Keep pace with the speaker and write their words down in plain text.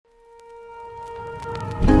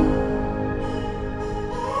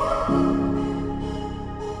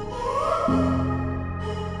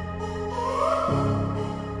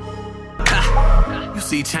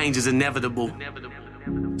believe change is inevitable.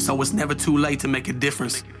 So it's never too late to make a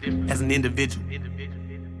difference as an individual.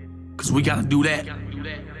 Cause we gotta do that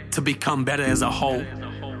to become better as a whole.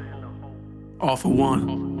 All for one,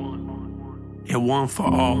 and one for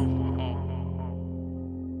all.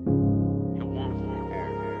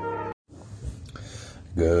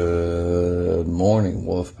 Good morning,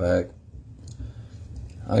 Wolfpack.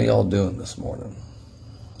 How y'all doing this morning?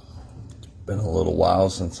 It's been a little while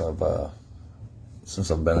since I've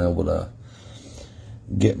been able to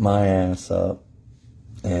get my ass up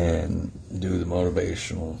and do the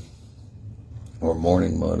motivational or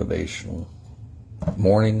morning motivational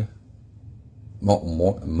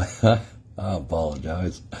I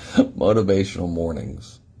apologize. Motivational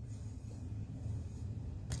mornings.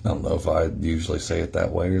 I don't know if I usually say it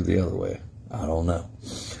that way or the other way. I don't know.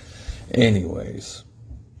 Anyways,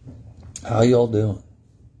 how y'all doing?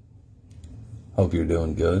 Hope you're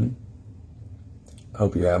doing good.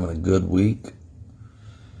 Hope you're having a good week.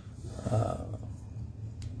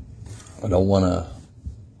 I don't want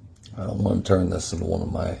to turn this into one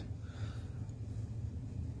of my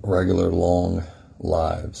regular long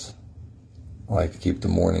lives. I like to keep the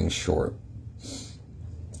mornings short,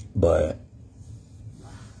 but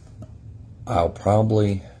I'll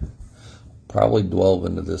probably delve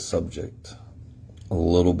into this subject a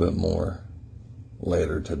little bit more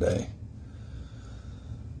later today.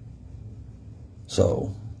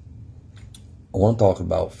 So, I want to talk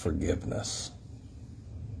about forgiveness.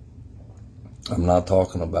 I'm not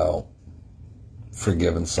talking about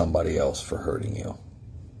forgiving somebody else for hurting you.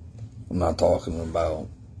 I'm not talking about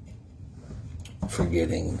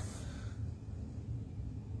forgetting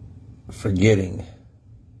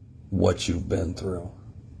what you've been through.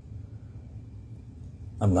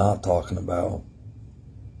 I'm not talking about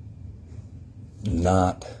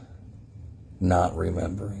not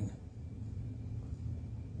remembering.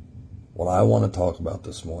 What I want to talk about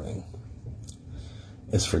this morning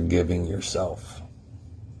is forgiving yourself.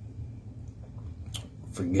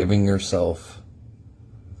 Forgiving yourself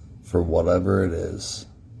for whatever it is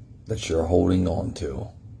that you're holding on to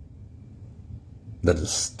that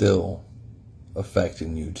is still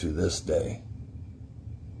affecting you to this day,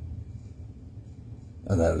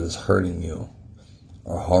 and that is hurting you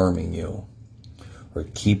or harming you or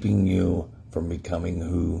keeping you from becoming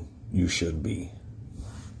who you should be.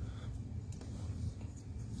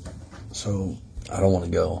 So I don't want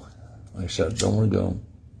to go, like I said, I don't want to go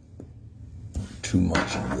too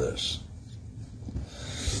much into this.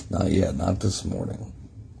 Not yet, not this morning.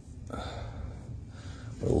 But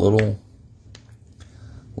a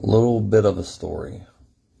little bit of a story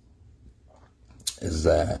is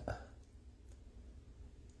that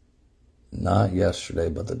not yesterday,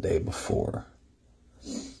 but the day before,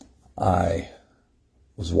 I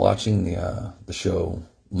was watching the show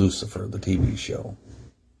Lucifer, the TV show.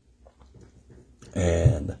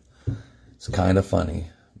 And it's kind of funny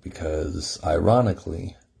because,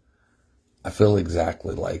 ironically, I feel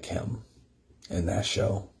exactly like him in that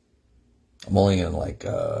show. I'm only in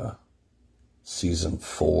season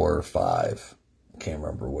 4 or 5. I can't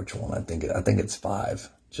remember which one. I think it's 5,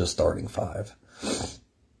 just starting 5.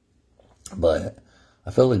 But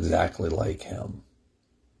I feel exactly like him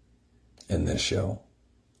in this show.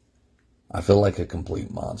 I feel like a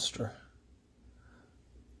complete monster.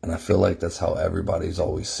 And I feel like that's how everybody's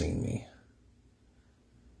always seen me.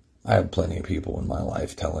 I have plenty of people in my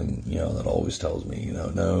life that always tells me,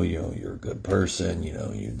 no, you're a good person,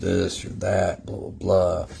 you're this, you're that, blah, blah,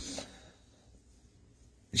 blah.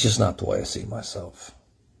 It's just not the way I see myself.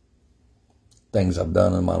 Things I've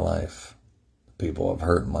done in my life, people I've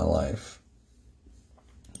hurt in my life,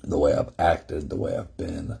 the way I've acted, the way I've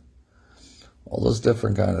been, all those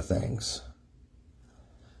different kind of things.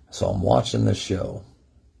 So I'm watching this show.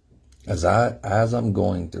 As I'm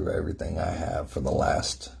going through everything I have for the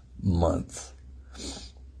last month,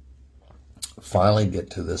 finally get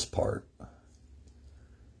to this part.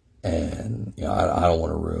 And, I don't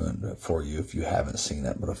want to ruin it for you if you haven't seen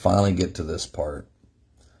it, but I finally get to this part.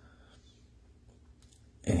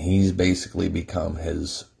 And he's basically become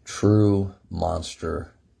his true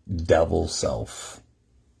monster devil self.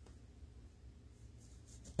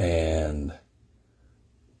 And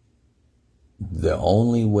the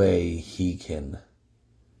only way he can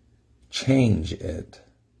change it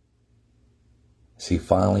is he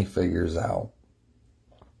finally figures out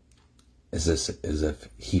is if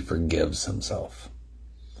he forgives himself.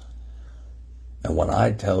 And when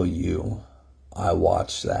I tell you I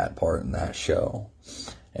watched that part in that show,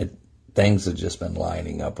 things have just been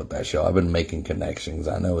lining up with that show. I've been making connections.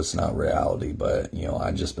 I know it's not reality, but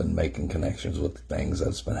I've just been making connections with things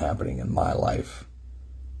that's been happening in my life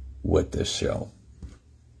with this show.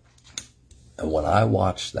 And when I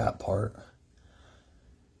watched that part,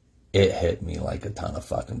 it hit me like a ton of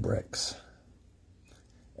fucking bricks.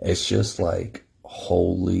 It's just like,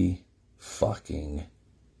 holy fucking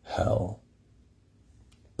hell.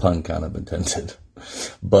 Pun kind of intended.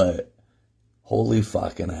 But holy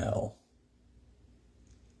fucking hell.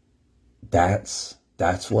 That's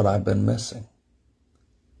what I've been missing.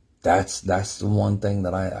 That's the one thing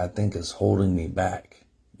that I think is holding me back.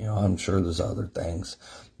 You know, I'm sure there's other things,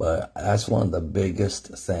 but that's one of the biggest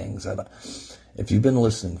things that if you've been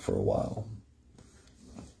listening for a while,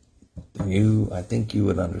 I think you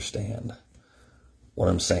would understand what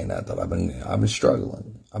I'm saying, that I've been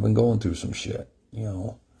struggling. I've been going through some shit, you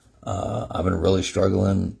know. I've been really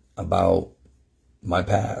struggling about my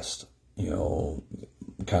past, you know,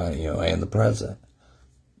 kind of, you know, and the present,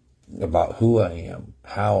 about who I am,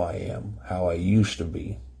 how I used to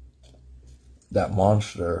be. That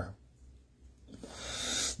monster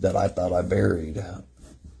that I thought I buried,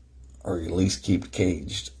 or at least keep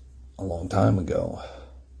caged a long time ago,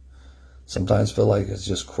 sometimes feel like it's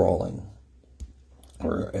just crawling,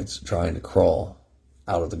 or it's trying to crawl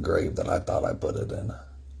out of the grave that I thought I put it in.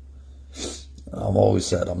 I've always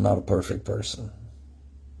said I'm not a perfect person.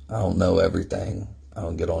 I don't know everything. I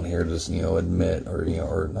don't get on here to just, you know, admit, or, you know,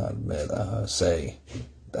 or not admit, say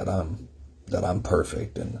that I'm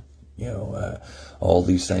perfect, and, you know, all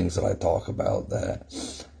these things that I talk about,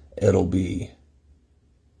 that it'll be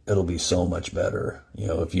so much better, you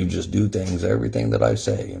know, if you just do things, everything that I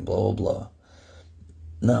say, and blah, blah, blah.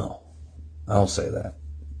 No, I don't say that.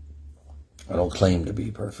 I don't claim to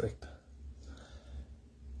be perfect.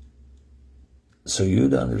 So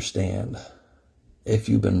you'd understand, if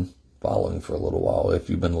you've been following for a little while, if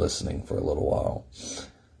you've been listening for a little while,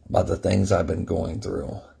 about the things I've been going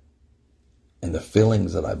through and the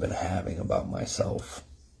feelings that I've been having about myself,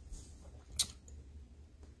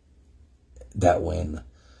 that when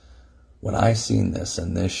I seen this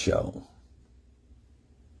in this show,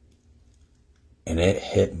 and it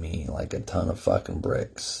hit me like a ton of fucking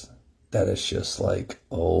bricks, that it's just like,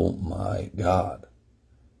 oh my God,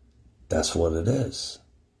 that's what it is.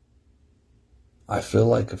 I feel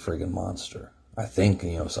like a friggin' monster. I think,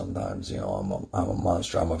 you know, sometimes, you know, I'm a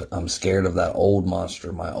monster. I'm scared of that old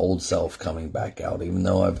monster, my old self coming back out, even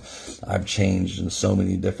though I've changed in so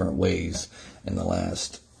many different ways in the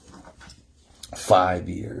last 5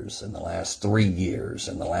 years, in the last 3 years,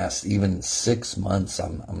 in the last even 6 months.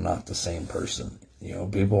 I'm not the same person. You know,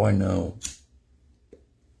 people I know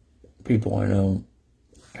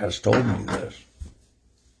has told me this.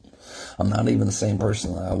 I'm not even the same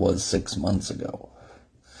person that I was 6 months ago.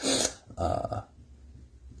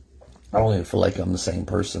 I don't even feel like I'm the same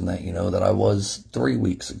person that, you know, that I was 3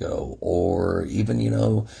 weeks ago, or even, you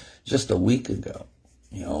know, just a week ago.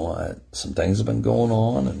 You know, some things have been going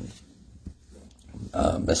on, and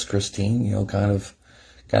Miss Christine, you know, kind of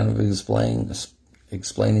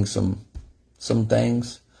explaining some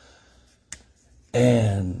things,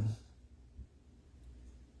 and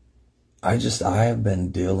I have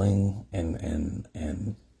been dealing and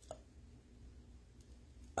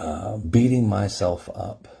beating myself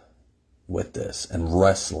up with this, and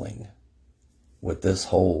wrestling with this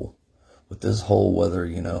whole, whether,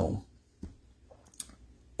 you know,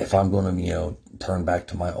 if I'm going to, you know, turn back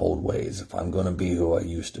to my old ways, if I'm going to be who I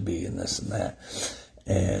used to be, and this and that.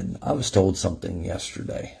 And I was told something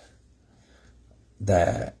yesterday,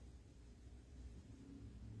 that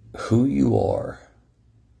who you are,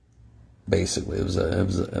 basically, it was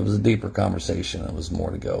a deeper conversation. It was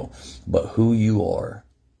more to go, but who you are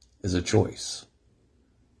is a choice.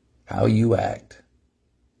 How you act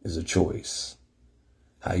is a choice.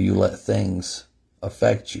 How you let things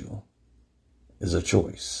affect you is a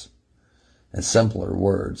choice. In simpler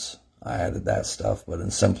words, I added that stuff, but in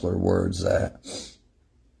simpler words, that,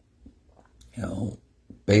 you know,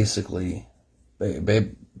 basically,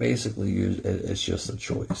 it's just a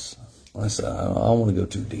choice. Like I said, I don't want to go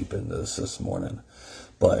too deep into this morning,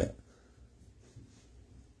 but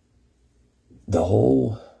the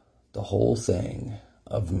whole thing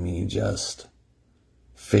of me just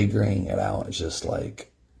figuring it out is just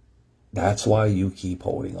like, that's why you keep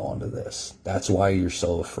holding on to this. That's why you're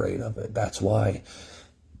so afraid of it. That's why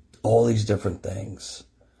all these different things,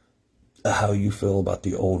 how you feel about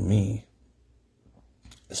the old me,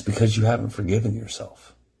 it's because you haven't forgiven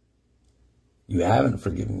yourself. You haven't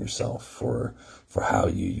forgiven yourself for how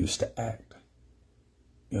you used to act.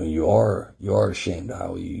 You know, you are ashamed of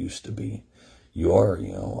how you used to be. You are,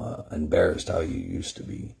 you know, embarrassed how you used to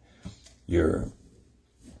be. You're,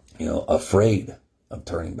 you know, afraid of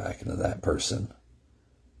turning back into that person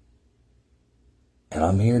And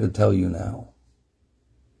I'm here to tell you now,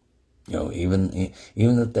 even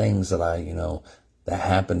the things that that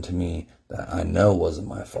happened to me that I know wasn't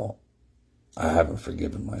my fault, I haven't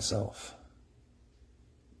forgiven myself.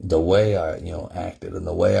 The way I, acted and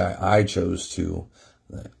the way I chose to,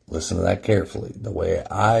 listen to that carefully, the way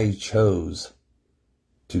I chose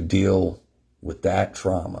to deal with that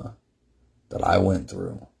trauma that I went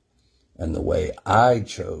through, and the way I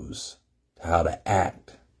chose how to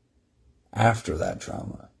act after that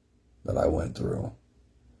trauma that I went through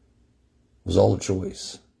was all a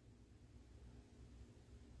choice.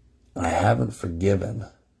 I haven't forgiven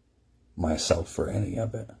myself for any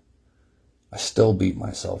of it. I still beat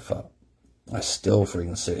myself up. I still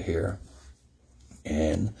freaking sit here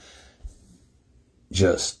and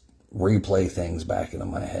just replay things back into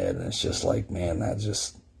my head. And it's just like, man,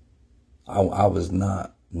 I was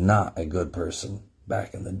not a good person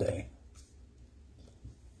back in the day.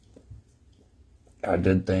 I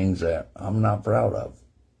did things that I'm not proud of.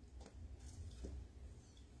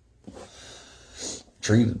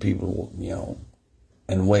 Treated people,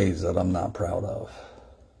 in ways that I'm not proud of.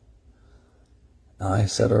 Now, I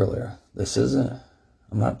said earlier,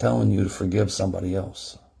 I'm not telling you to forgive somebody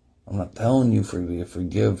else. I'm not telling you to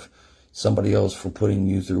forgive somebody else for putting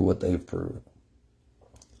you through what they've proved.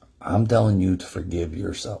 I'm telling you to forgive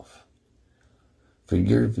yourself.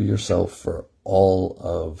 Forgive yourself for all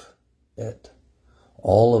of it.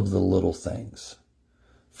 All of the little things.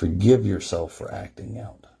 Forgive yourself for acting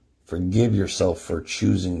out. Forgive yourself for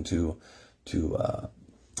choosing to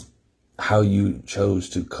how you chose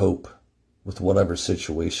to cope with whatever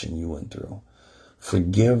situation you went through.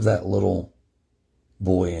 Forgive that little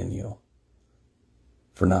boy in you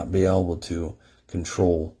for not being able to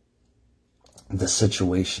control the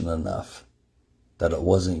situation enough that it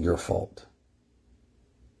wasn't your fault.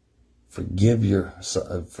 Forgive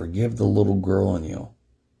the little girl in you.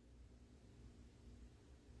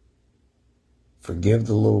 Forgive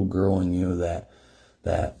the little girl in you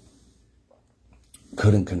that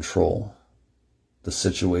couldn't control the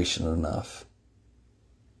situation enough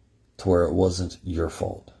to where it wasn't your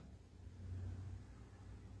fault.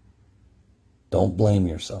 Don't blame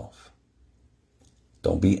yourself.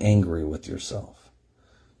 Don't be angry with yourself.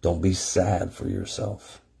 Don't be sad for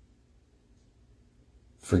yourself.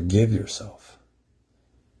 Forgive yourself.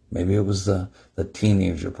 Maybe it was the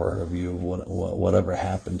teenager part of you, whatever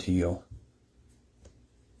happened to you.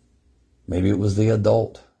 Maybe it was the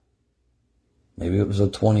adult. Maybe it was a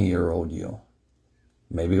 20-year-old you.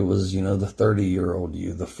 Maybe it was, the 30-year-old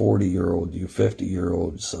you, the 40-year-old you,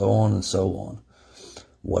 50-year-old, so on and so on.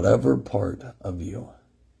 Whatever part of you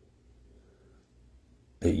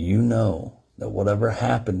that you know that whatever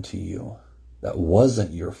happened to you that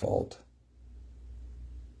wasn't your fault,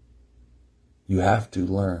 you have to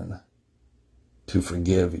learn to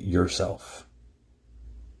forgive yourself.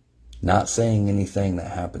 Not saying anything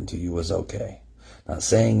that happened to you was okay. Not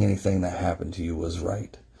saying anything that happened to you was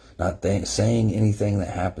right. Not saying anything that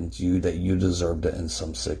happened to you that you deserved it in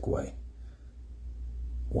some sick way.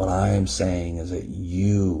 What I am saying is that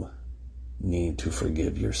you need to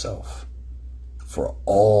forgive yourself for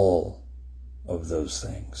all of those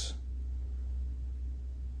things.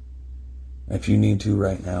 If you need to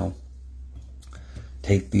right now,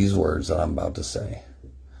 take these words that I'm about to say.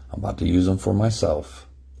 I'm about to use them for myself,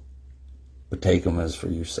 but take them as for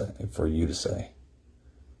you to say.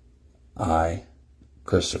 I,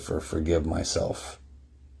 Christopher, forgive myself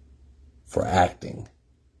for acting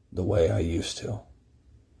the way I used to.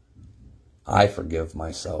 I forgive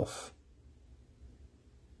myself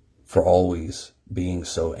for always being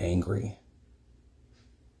so angry.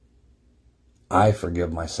 I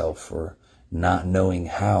forgive myself for not knowing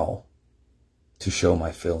how to show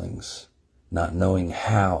my feelings, not knowing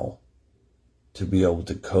how to be able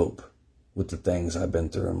to cope with the things I've been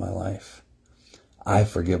through in my life. I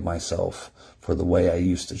forgive myself for the way I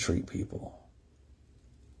used to treat people.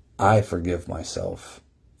 I forgive myself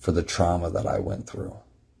for the trauma that I went through.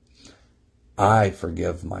 I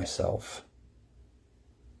forgive myself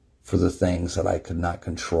for the things that I could not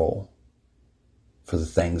control, for the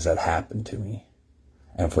things that happened to me,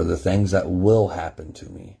 and for the things that will happen to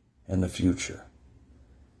me in the future.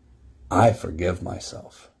 I forgive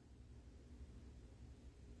myself.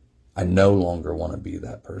 I no longer want to be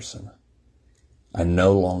that person. I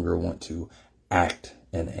no longer want to act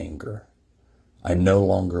in anger. I no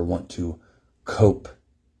longer want to cope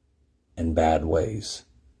in bad ways.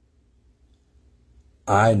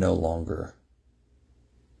 I no longer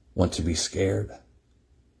want to be scared.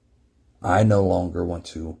 I no longer want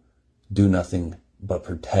to do nothing but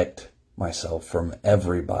protect myself from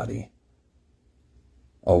everybody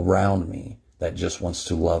around me that just wants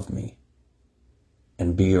to love me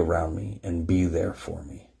and be around me and be there for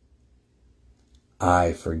me.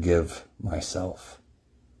 I forgive myself.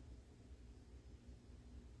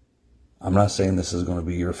 I'm not saying this is going to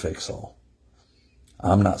be your fix-all.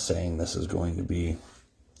 I'm not saying this is going to be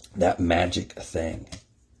that magic thing.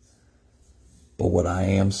 But what I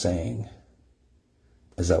am saying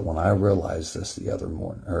is that when I realized this the other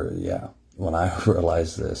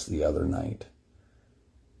night,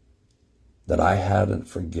 that I hadn't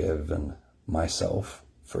forgiven myself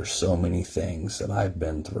for so many things that I've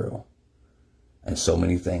been through, and so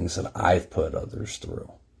many things that I've put others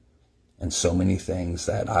through, and so many things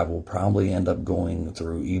that I will probably end up going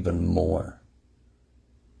through even more.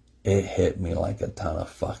 It hit me like a ton of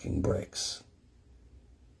fucking bricks.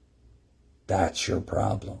 That's your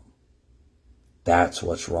problem. That's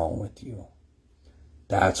what's wrong with you.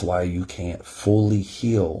 That's why you can't fully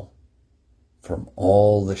heal from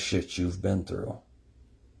all the shit you've been through.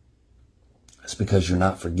 It's because you're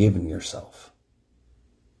not forgiving yourself.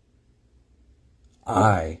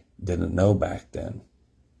 I didn't know back then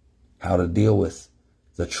how to deal with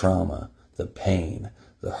the trauma, the pain,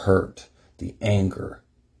 the hurt, the anger.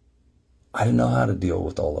 I didn't know how to deal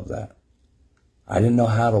with all of that. I didn't know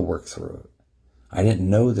how to work through it. I didn't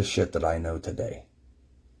know the shit that I know today.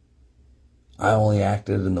 I only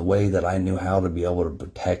acted in the way that I knew how to be able to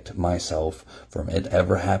protect myself from it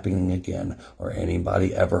ever happening again or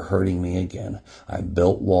anybody ever hurting me again. I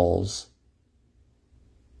built walls.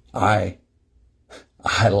 I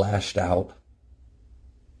lashed out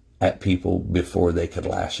at people before they could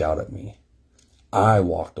lash out at me. I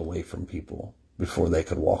walked away from people before they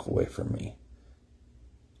could walk away from me.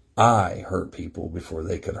 I hurt people before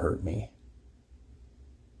they could hurt me.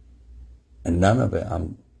 And none of it,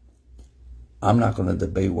 I'm not going to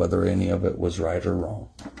debate whether any of it was right or wrong.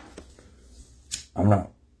 I'm not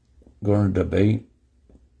going to debate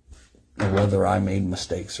whether I made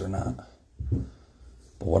mistakes or not.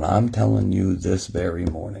 But what I'm telling you this very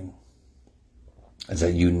morning is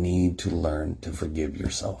that you need to learn to forgive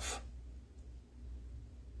yourself.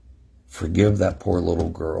 Forgive that poor little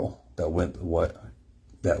girl that went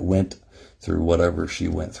through whatever she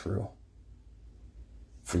went through.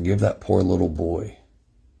 Forgive that poor little boy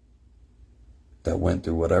that went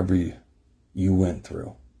through whatever you went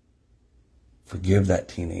through. Forgive that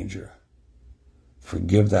teenager.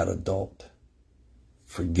 Forgive that adult.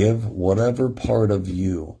 Forgive whatever part of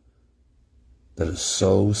you that is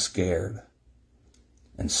so scared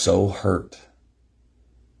and so hurt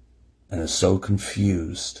and is so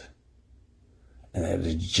confused and that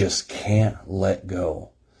it just can't let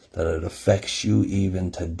go, that it affects you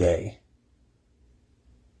even today.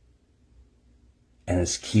 And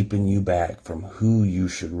it's keeping you back from who you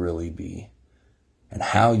should really be and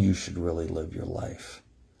how you should really live your life.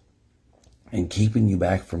 And keeping you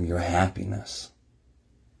back from your happiness.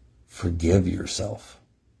 Forgive yourself.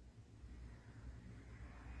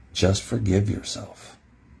 Just forgive yourself.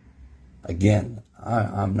 Again,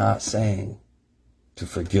 I'm not saying to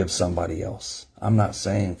forgive somebody else. I'm not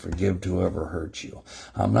saying forgive whoever hurt you.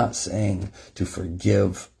 I'm not saying to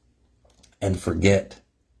forgive and forget.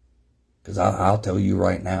 Because I'll tell you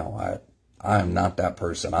right now, I am not that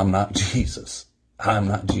person. I'm not Jesus. I'm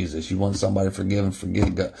not Jesus. You want somebody to forgive and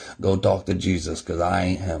forget, go talk to Jesus, because I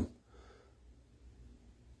ain't him.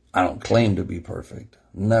 I don't claim to be perfect.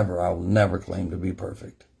 Never. I will never claim to be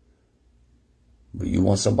perfect. But you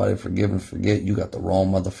want somebody to forgive and forget, you got the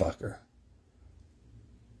wrong motherfucker.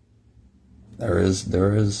 There is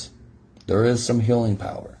some healing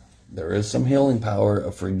power. There is some healing power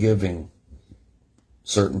of forgiving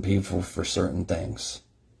certain people for certain things.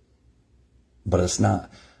 But it's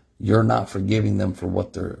not, you're not forgiving them for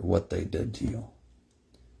what they did to you.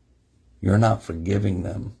 You're not forgiving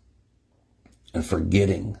them and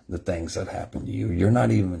forgetting the things that happened to you. You're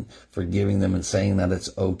not even forgiving them and saying that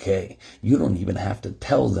it's okay. You don't even have to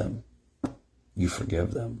tell them you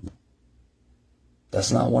forgive them.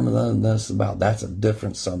 That's not one of them that's about. That's a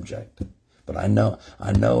different subject. But I know,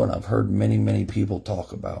 and I've heard many, many people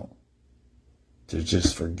talk about to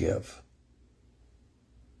just forgive.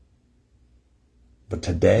 But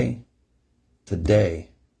today,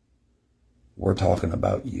 we're talking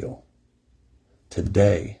about you.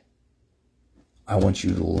 Today, I want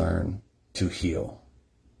you to learn to heal,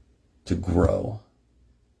 to grow,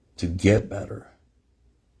 to get better,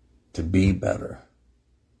 to be better.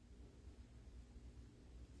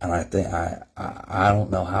 And I think I don't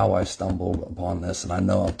know how I stumbled upon this, and I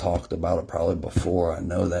know I've talked about it probably before. I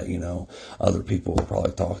know that, other people have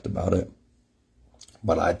probably talked about it.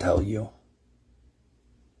 But I tell you,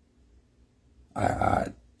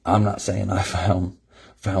 I'm not saying I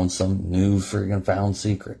found some new friggin' found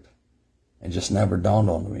secret. It just never dawned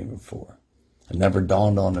on me before. It never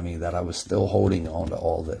dawned on me that I was still holding on to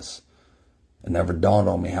all this. It never dawned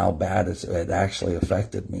on me how bad it actually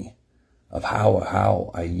affected me, of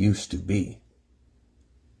how I used to be.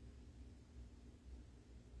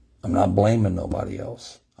 I'm not blaming nobody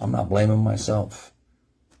else. I'm not blaming myself.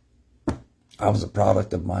 I was a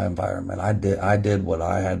product of my environment. I did what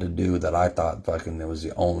I had to do that I thought fucking it was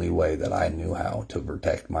the only way that I knew how to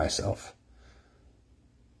protect myself.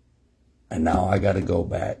 And now I got to go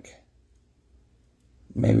back.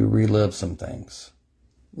 Maybe relive some things.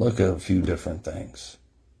 Look at a few different things.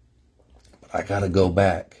 But I got to go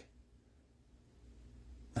back.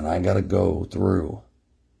 And I got to go through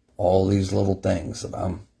all these little things that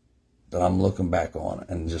I'm looking back on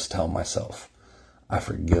and just tell myself, I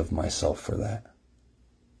forgive myself for that.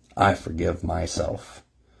 I forgive myself.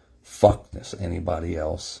 Fuck this, anybody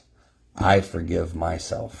else. I forgive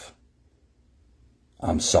myself.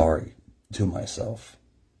 I'm sorry to myself.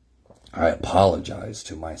 I apologize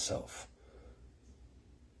to myself.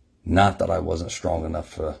 Not that I wasn't strong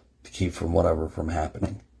enough to keep whatever from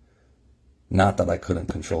happening. Not that I couldn't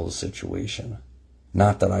control the situation.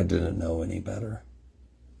 Not that I didn't know any better.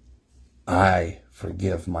 I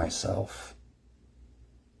forgive myself.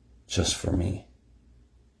 Just for me.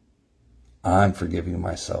 I'm forgiving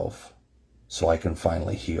myself so I can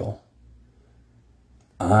finally heal.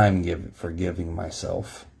 I'm forgiving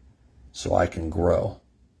myself so I can grow.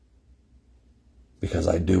 Because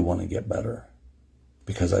I do want to get better.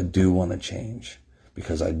 Because I do want to change.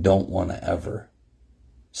 Because I don't want to ever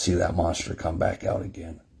see that monster come back out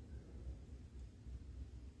again.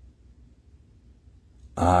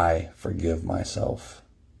 I forgive myself.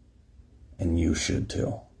 And you should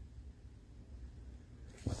too.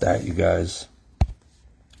 With that, you guys,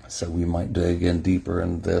 so we might dig in deeper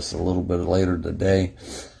into this a little bit later today.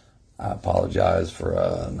 I apologize for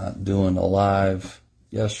not doing a live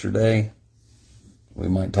yesterday. We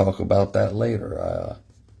might talk about that later.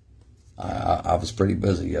 I was pretty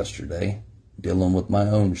busy yesterday dealing with my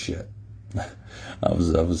own shit. I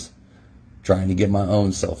was trying to get my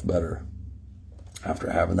own self better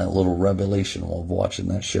after having that little revelation while watching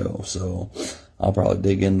that show. So I'll probably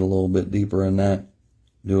dig in a little bit deeper in that.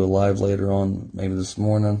 Do a live later on, maybe this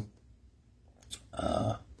morning.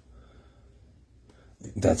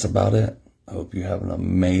 That's about it. I hope you have an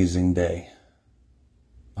amazing day.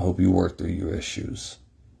 I hope you work through your issues.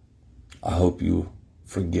 I hope you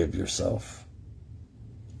forgive yourself.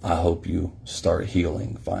 I hope you start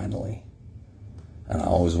healing finally. And I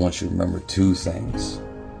always want you to remember two things.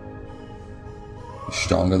 You're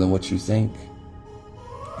stronger than what you think,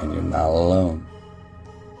 and you're not alone.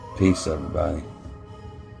 Peace, everybody.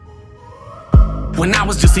 When I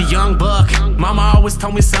was just a young buck, mama always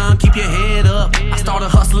told me, son, keep your head up. I started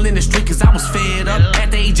hustling in the street cause I was fed up.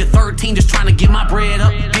 At the age of 13, just trying to get my bread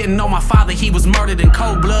up. Didn't know my father, he was murdered in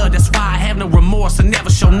cold blood. That's why I have no remorse and never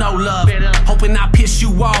show no love. Hoping I piss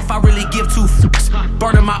you off, I really give two fucks.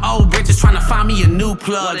 Burning my old bridges, trying to find me a new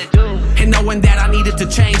plug. And knowing that I needed to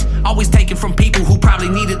change, always taking from people who probably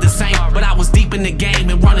needed the same. But I was deep in the game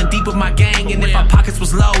and running deep with my gang. And if our pockets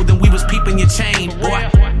was low, then we was peeping your chain. Boy,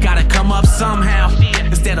 gotta come up somehow.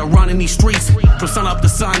 Instead of running these streets from sun up to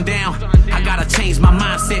sundown, I gotta change my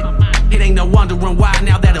mindset. It ain't no wondering why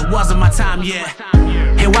now that it wasn't my time yet.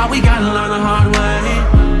 And why we gotta learn the hard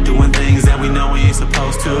way, doing things that we know we ain't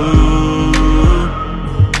supposed to.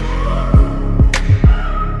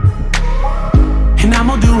 And I'm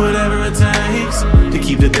gonna do whatever it takes to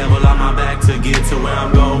keep the devil on my back to get to where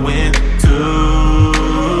I'm going to.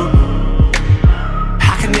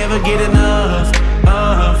 I can never get enough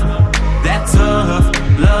of that tough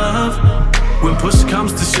love. When push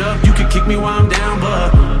comes to shove, you can kick me while I'm down,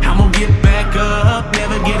 but I'm gonna get back up.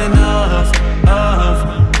 Never get enough of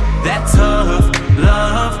that tough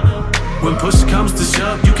love. When push comes to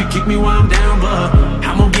shove, you can kick me while I'm down, but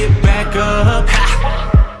I'm gonna get back up.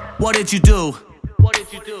 Ha! What did you do? What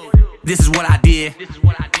did you do? This is what I did. This is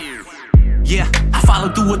what I did. Yeah, I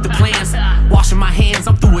followed through with the plans. Washing my hands,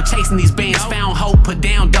 I'm through with chasing these bands. Found hope, put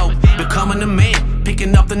down dope, becoming a man.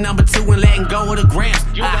 Picking up the number 2 and letting go of the grams.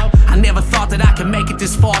 I never thought that I could make it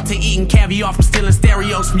this far, to eating caviar from stealing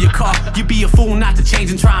stereos from your car. You be a fool not to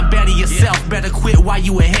change and try and better yourself. Better quit while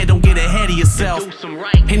you ahead, don't get ahead of yourself.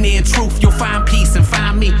 And in truth, you'll find peace and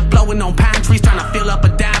find me blowing on pine trees, trying to fill up a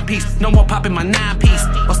dime piece. No more popping my 9-piece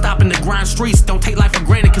or stopping the grind streets. Don't take life for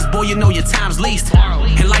granted, cause boy, you know your time's least.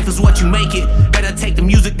 And life is what you make it. Better take the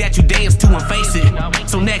music that you dance to and face it.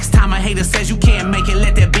 So next time a hater says you can't make it,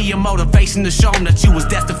 let that be your motivation to show them that you was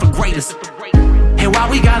destined for greatness. And why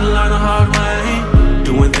we gotta learn the hard way,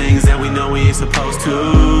 doing things that we know we ain't supposed to.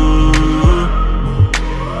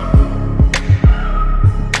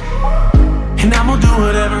 And I'm gonna do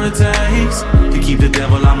whatever it takes to keep the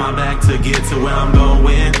devil on my back, to get to where I'm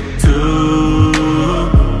going to.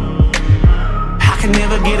 I can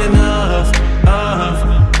never get enough of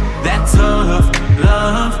that tough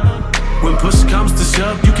love. When push comes to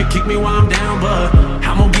shove, you can kick me while I'm down, but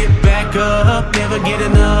I'm gonna get back up. Never get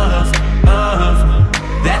enough of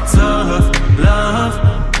that tough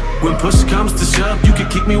love. When push comes to shove, you can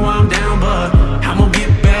kick me while I'm down, but I'm gonna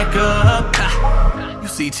get back up. You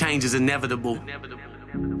see, change is inevitable,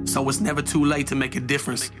 so it's never too late to make a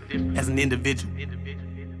difference as an individual.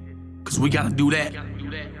 Cause we gotta do that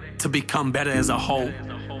to become better as a whole.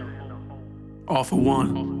 All for one,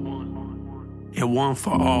 and one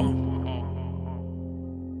for all.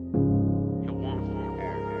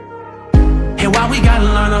 And why we gotta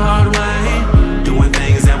learn the hard way, doing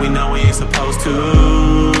things that we know we ain't supposed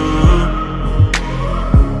to.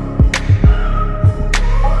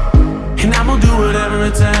 And I'm gonna do whatever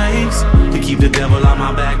it takes to keep the devil on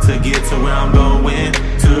my back, to get to where I'm going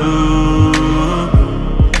to.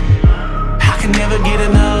 I can never get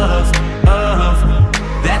enough of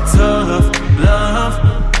that tough love.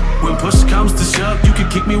 When push comes to shove, you can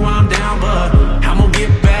kick me while I'm down, but I'm gonna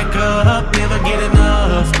get back up. Never get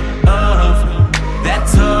enough of that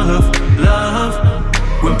tough love.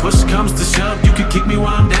 When push comes to shove, you can kick me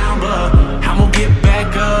while I'm down, but I'm gonna get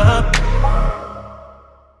back up.